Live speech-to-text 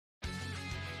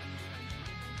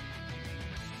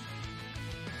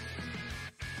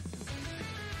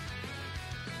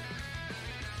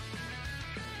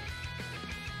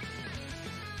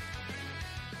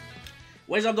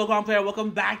What is up, Dokkan player?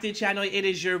 Welcome back to the channel. It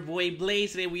is your boy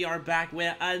Blaze. Today we are back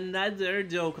with another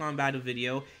Dokkan battle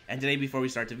video. And today, before we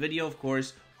start the video, of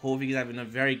course, hope you guys are having a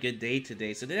very good day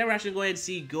today. So today we're actually going to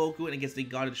see Goku against the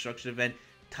God of Destruction event,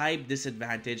 type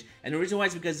Disadvantage. And the reason why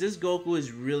is because this Goku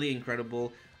is really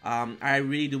incredible. I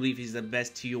really do believe he's the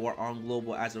best TOR on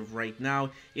global as of right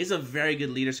now. He's a very good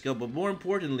leader skill, but more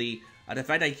importantly, the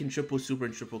fact that he can triple super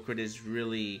and triple crit is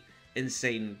really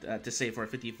insane to say for a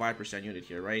 55% unit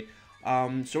here, right?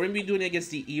 So we're going to be doing it against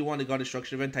the E1, the God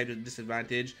Destruction event, type of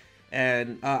Disadvantage.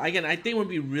 And again, I think we'll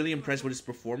be really impressed with his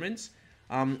performance.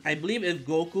 I believe if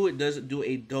Goku does do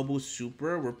a double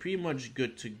super, we're pretty much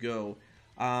good to go.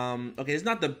 Okay, it's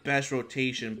not the best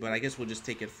rotation, but I guess we'll just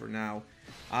take it for now.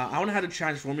 I want to have to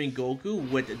transforming Goku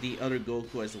with the other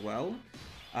Goku as well.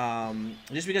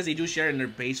 Just because they do share in their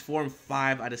base form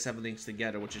 5 out of 7 links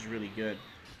together, which is really good.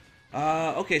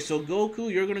 Okay, so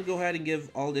Goku, you're going to go ahead and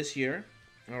give all this here.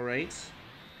 Alright,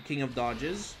 King of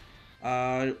Dodges.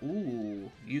 Ooh,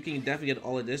 you can definitely get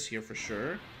all of this here for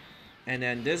sure. And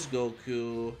then this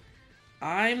Goku,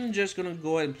 I'm just gonna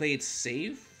go ahead and play it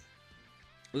safe.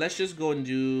 Let's just go and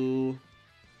do...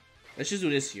 Let's just do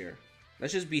this here.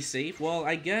 Let's just be safe. Well,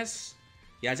 I guess...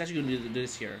 Yeah, it's actually gonna do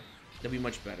this here. That'll be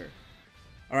much better.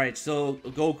 Alright, so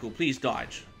Goku, please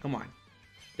dodge. Come on.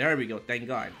 There we go, thank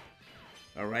God.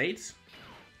 Alright.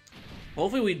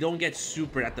 Hopefully we don't get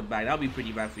super at the back. That would be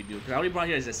pretty bad if we do. Because I only brought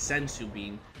here as a Sensu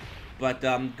Beam. But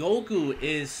Goku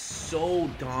is so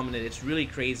dominant. It's really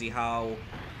crazy how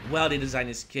well they designed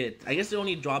his kit. I guess the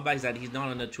only drawback is that he's not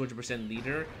on a 200%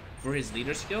 leader for his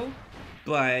leader skill.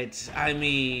 But, I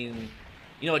mean,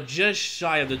 you know, just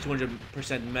shy of the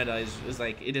 200% meta is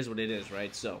like, it is what it is,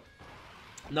 right? So,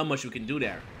 not much we can do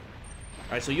there.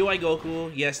 Alright, so UI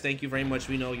Goku, yes, thank you very much.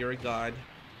 We know you're a god.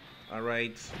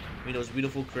 Alright, we know those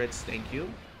beautiful crits, thank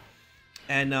you.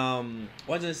 And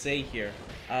what does it say here?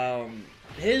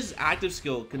 His active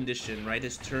skill condition, right?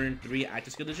 His turn 3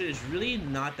 active skill condition is really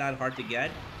not that hard to get,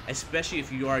 especially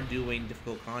if you are doing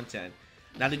difficult content.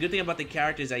 Now the good thing about the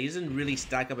character is that he doesn't really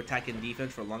stack up attack and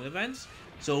defense for long events.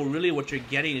 So really what you're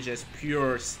getting is just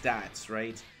pure stats,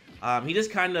 right? He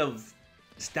just kind of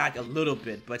stack a little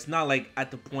bit, but it's not like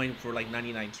at the point for like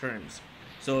 99 turns.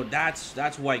 So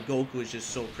that's why Goku is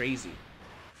just so crazy.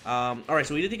 Alright,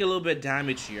 so we did take a little bit of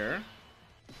damage here.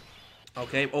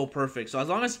 Okay, oh perfect. So as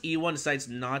long as E1 decides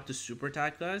not to super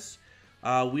attack us,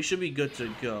 we should be good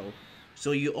to go.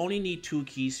 So you only need 2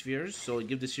 key spheres, so I'll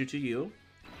give this here to you.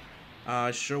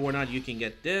 Sure, why not, you can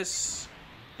get this.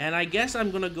 And I guess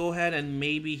I'm gonna go ahead and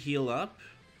maybe heal up.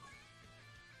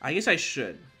 I guess I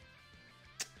should.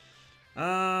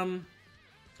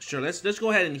 Sure, let's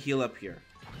go ahead and heal up here.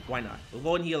 Why not? We'll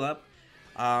go and heal up.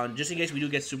 Just in case we do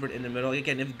get supered in the middle.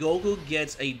 Again, if Goku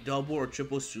gets a double or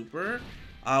triple super,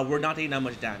 we're not taking that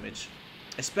much damage.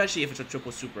 Especially if it's a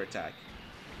triple super attack.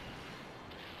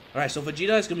 Alright, so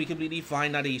Vegeta is going to be completely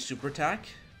fine, not a super attack.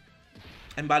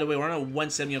 And by the way, we're on a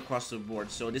 170 across the board.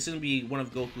 So this is going to be one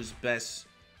of Goku's best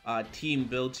team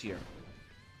builds here.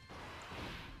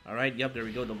 Alright, yep, there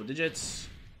we go, double digits.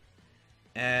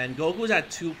 And Goku's at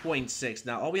 2.6.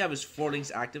 Now, all we have is 4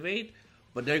 links activate.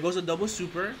 But there goes a double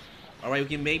super. Alright, we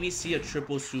can maybe see a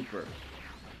triple super.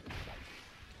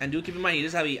 And do keep in mind, he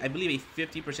does have, I believe, a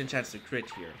 50% chance to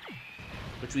crit here.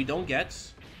 Which we don't get.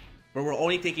 But we're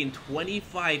only taking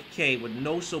 25k with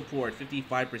no support,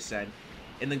 55%,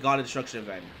 in the God of Destruction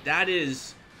event. That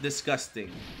is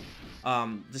disgusting,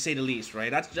 to say the least,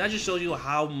 right? That just shows you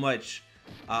how much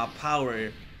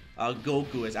power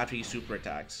Goku is after he super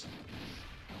attacks.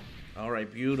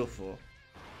 Alright, beautiful.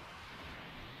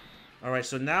 Alright,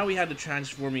 so now we have the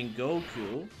transforming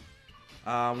Goku.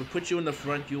 We'll put you in the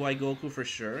front, UI Goku, for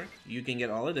sure. You can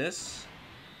get all of this.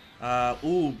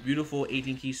 Ooh, beautiful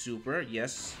 18 key super.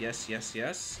 Yes, yes, yes,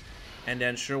 yes. And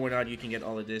then, sure, why not, you can get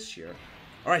all of this here.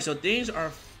 Alright, so things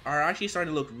are actually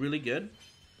starting to look really good.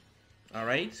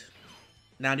 Alright.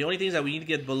 Now, the only thing is that we need to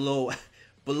get below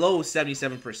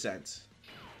 77%.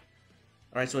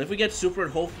 Alright, so if we get super,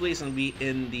 hopefully it's going to be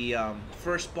in the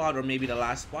first spot or maybe the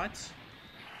last spot.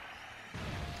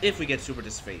 If we get super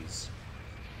this phase.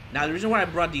 Now the reason why I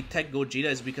brought the Tech Gogeta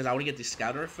is because I want to get the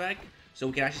Scouter effect, so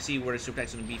we can actually see where the super attack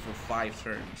is going to be for 5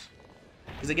 turns.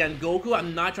 Because again, Goku,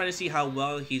 I'm not trying to see how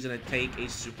well he's going to take a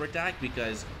super attack,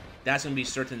 because that's going to be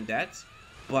certain death.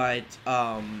 But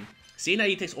seeing that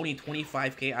he takes only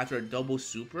 25k after a double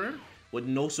super with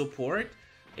no support,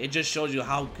 it just shows you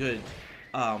how good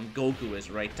Goku is,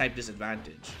 right? Type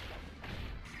Disadvantage.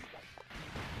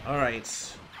 Alright.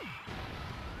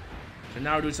 So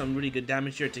now we're doing some really good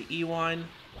damage here to E1.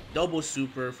 Double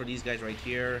super for these guys right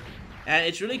here. And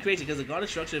it's really crazy because the God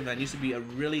Destruction event used to be a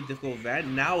really difficult event.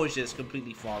 Now it's just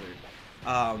completely fathered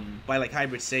by like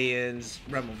Hybrid Saiyans,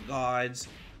 Realm of Gods.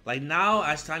 Like now,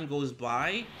 as time goes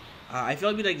by, I feel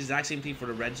like it'll be the exact same thing for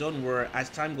the Red Zone, where as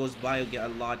time goes by, it'll get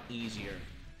a lot easier.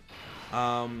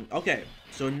 Okay,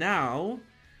 so now,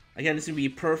 again, this is gonna be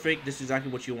perfect. This is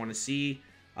exactly what you want to see.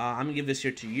 I'm gonna give this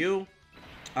here to you.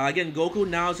 Again, Goku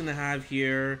now is gonna have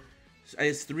here,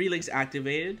 it's 3 links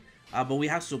activated. But we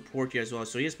have support here as well.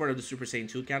 So he is part of the Super Saiyan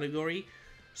 2 category.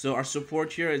 So our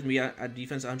support here is a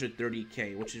defense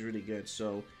 130k, which is really good.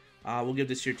 So we'll give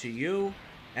this here to you.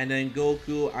 And then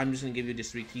Goku, I'm just going to give you these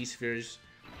 3 T-Spheres.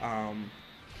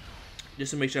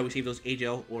 Just to make sure we save those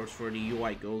AJL orbs for the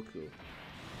UI Goku.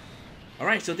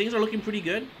 Alright, so things are looking pretty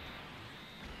good.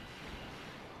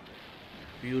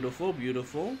 Beautiful,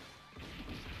 beautiful.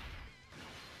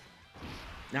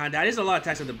 Now that is a lot of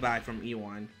attacks at the back from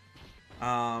E1.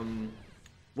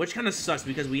 Which kind of sucks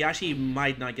because we actually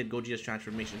might not get Gogeta's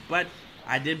transformation. But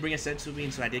I did bring a Senzu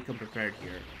Bean, so I did come prepared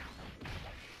here.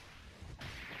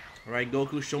 Alright,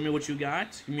 Goku, show me what you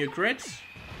got. Give me a crit.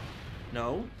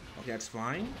 No. Okay, that's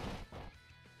fine.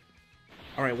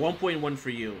 Alright, 1.1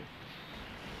 for you.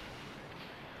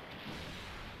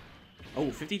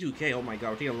 Oh, 52k. Oh my god,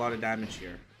 we're taking a lot of damage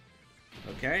here.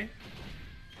 Okay.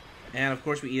 And of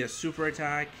course, we eat a super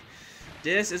attack.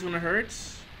 This is gonna hurt.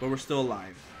 But we're still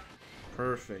alive.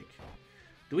 Perfect.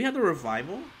 Do we have the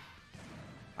revival?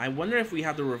 I wonder if we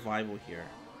have the revival here.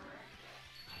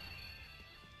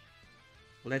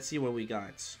 Let's see what we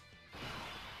got.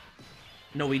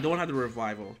 No, we don't have the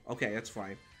revival. Okay, that's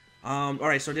fine.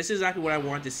 Alright, so this is exactly what I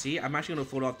want to see. I'm actually going to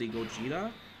float off the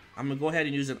Gogeta. I'm going to go ahead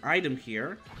and use an item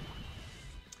here.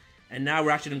 And now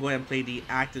we're actually going to go ahead and play the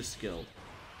active skill.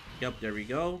 Yep, there we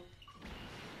go.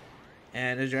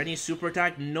 And is there any super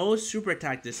attack? No super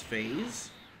attack this phase.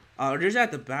 There's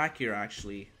at the back here,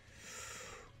 actually.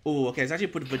 Oh, okay. Let's actually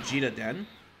put Vegeta then.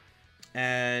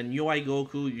 And UI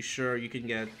Goku, you sure you can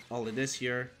get all of this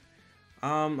here.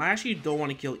 I actually don't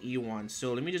want to kill E1.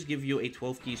 So let me just give you a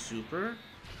 12 key super.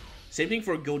 Same thing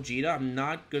for Gogeta. I'm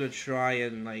not going to try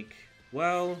and like...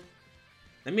 Well...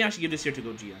 Let me actually give this here to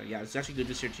Gogeta. Yeah, let's actually give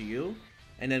this here to you.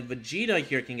 And then Vegeta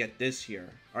here can get this here.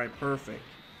 Alright, perfect.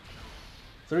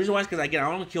 So the reason why is because, again, I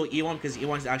don't want to kill E1 because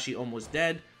E1 is actually almost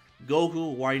dead.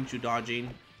 Goku, why aren't you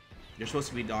dodging? You're supposed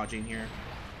to be dodging here.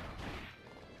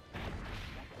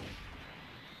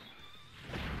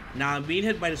 Now, being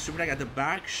hit by the super attack at the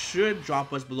back should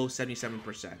drop us below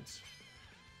 77%.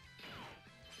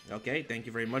 Okay, thank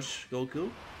you very much,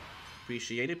 Goku.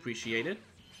 Appreciate it, appreciate it.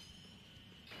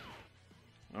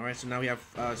 Alright, so now we have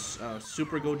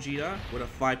Super Gogeta with a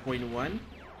 5.1.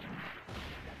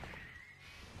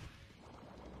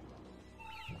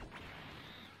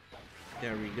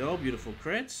 There we go. Beautiful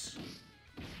crits.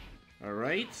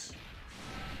 Alright.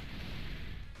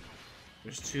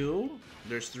 There's 2.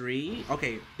 There's 3.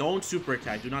 Okay, don't super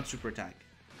attack. Do not super attack.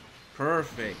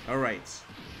 Perfect. Alright.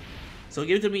 So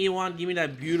give it to me, E1. Give me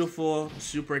that beautiful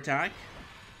super attack.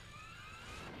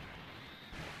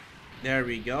 There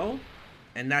we go.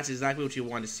 And that's exactly what you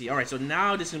want to see. Alright, so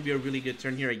now this is going to be a really good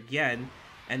turn here again.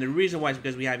 And the reason why is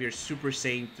because we have your Super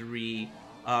Saiyan 3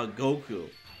 Goku.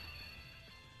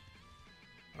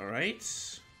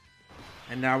 Alright.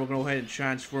 And now we're going to go ahead and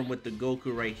transform with the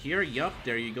Goku right here. Yup,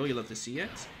 there you go. You love to see it.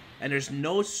 And there's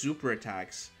no super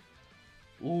attacks.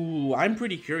 Ooh, I'm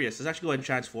pretty curious. Let's actually go ahead and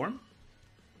transform.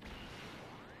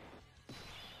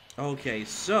 Okay,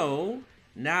 so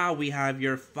now we have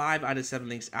your 5 out of 7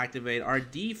 links activated. Our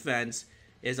defense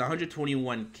is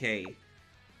 121k.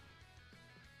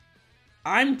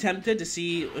 I'm tempted to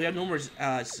see... We have no more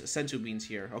Senzu Beans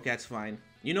here. Okay, that's fine.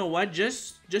 You know what?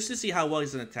 Just to see how well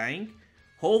he's in the tank.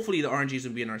 Hopefully the RNGs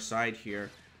will be on our side here.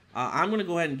 I'm going to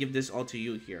go ahead and give this all to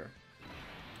you here.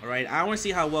 Alright, I want to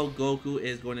see how well Goku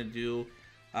is going to do.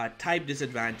 Type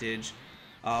Disadvantage.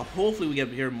 Hopefully we get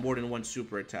here more than 1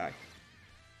 super attack.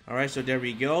 Alright, so there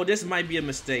we go. This might be a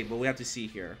mistake, but we have to see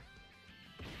here.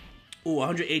 Ooh,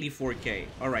 184k.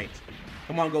 Alright.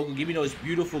 Come on, Goku. Give me those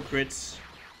beautiful crits.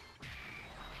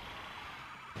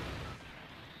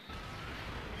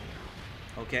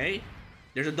 Okay.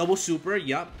 There's a double super.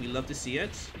 Yup, we love to see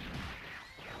it.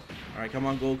 Alright, come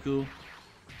on, Goku.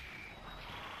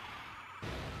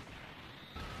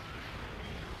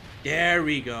 There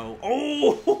we go.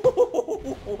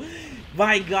 Oh!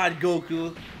 My god,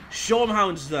 Goku. Show him how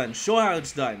it's done. Show how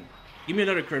it's done. Give me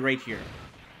another crit right here.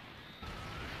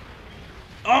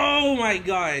 Oh my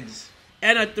god.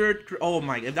 And a third crit. Oh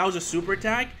my. If that was a super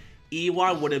attack,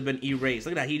 E1 would have been erased.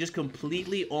 Look at that. He just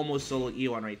completely almost soloed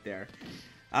E1 right there.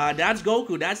 That's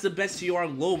Goku. That's the best CR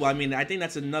on global. I mean, I think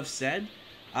that's enough said.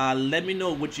 Let me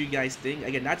know what you guys think.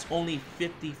 Again, that's only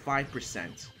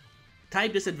 55%.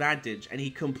 Type Disadvantage, and he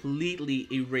completely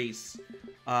erased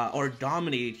or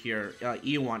dominated here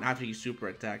Ewan after he super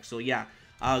attacked. So yeah,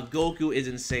 Goku is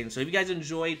insane. So if you guys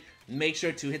enjoyed, make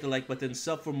sure to hit the like button,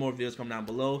 sub for more videos, comment down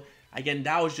below. Again,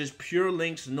 that was just pure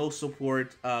links, no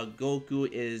support. Goku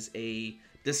is a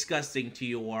disgusting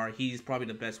TOR. He's probably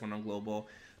the best one on Global.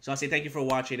 So I'll say thank you for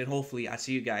watching, and hopefully I'll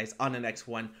see you guys on the next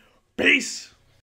one. Peace!